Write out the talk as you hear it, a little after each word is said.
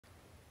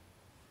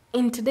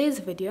In today's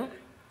video,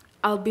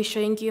 I'll be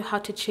showing you how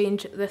to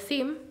change the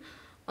theme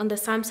on the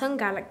Samsung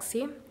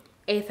Galaxy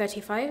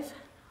A35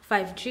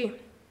 5G.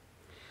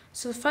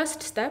 So the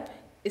first step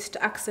is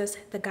to access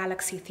the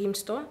Galaxy theme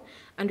store,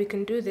 and we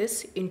can do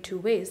this in two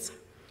ways.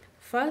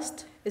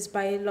 First is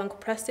by long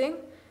pressing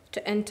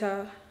to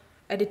enter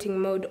editing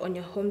mode on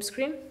your home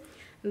screen.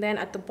 And then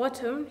at the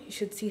bottom, you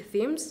should see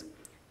themes.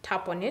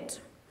 Tap on it.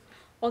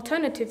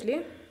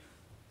 Alternatively,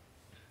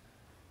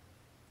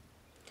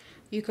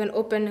 you can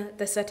open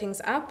the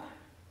settings app.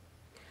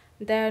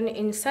 Then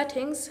in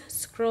settings,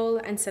 scroll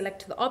and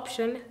select the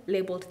option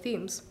labeled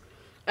themes.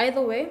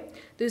 Either way,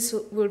 this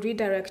will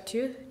redirect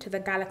you to the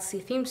Galaxy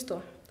theme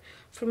store.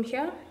 From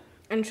here,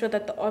 ensure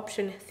that the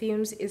option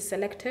themes is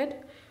selected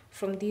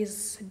from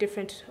these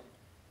different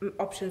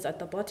options at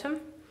the bottom.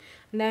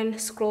 And then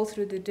scroll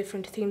through the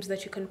different themes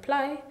that you can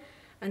apply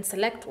and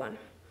select one.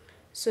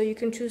 So you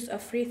can choose a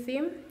free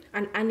theme,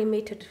 an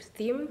animated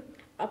theme,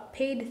 a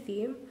paid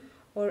theme,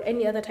 or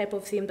any other type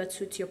of theme that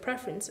suits your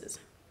preferences.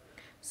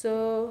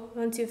 So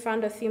once you've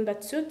found a theme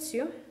that suits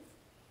you,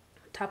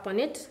 tap on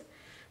it,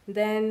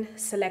 then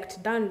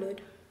select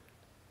download.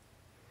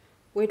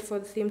 Wait for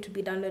the theme to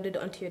be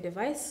downloaded onto your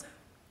device.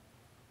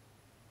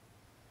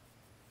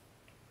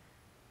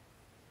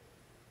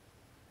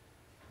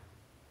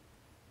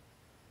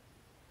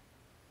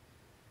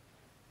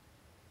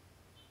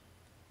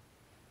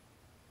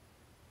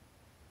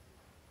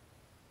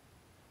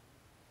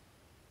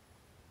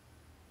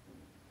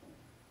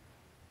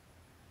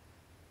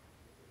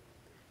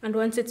 And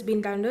once it's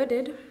been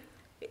downloaded,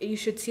 you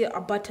should see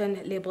a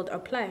button labeled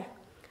apply.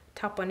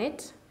 Tap on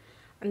it,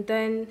 and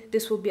then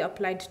this will be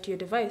applied to your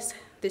device,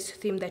 this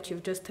theme that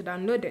you've just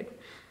downloaded.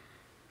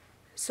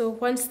 So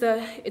once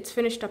it's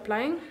finished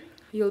applying,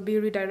 you'll be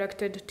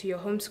redirected to your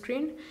home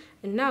screen,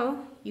 and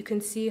now you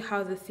can see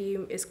how the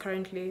theme is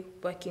currently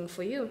working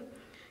for you.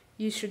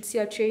 You should see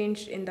a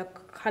change in the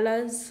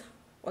colors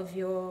of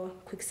your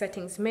quick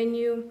settings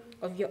menu,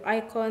 of your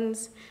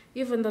icons.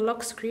 Even the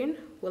lock screen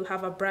will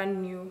have a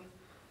brand new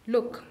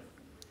look.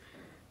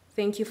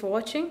 Thank you for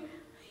watching.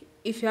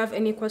 If you have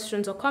any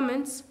questions or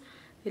comments,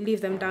 leave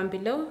them down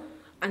below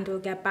and we'll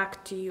get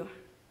back to you.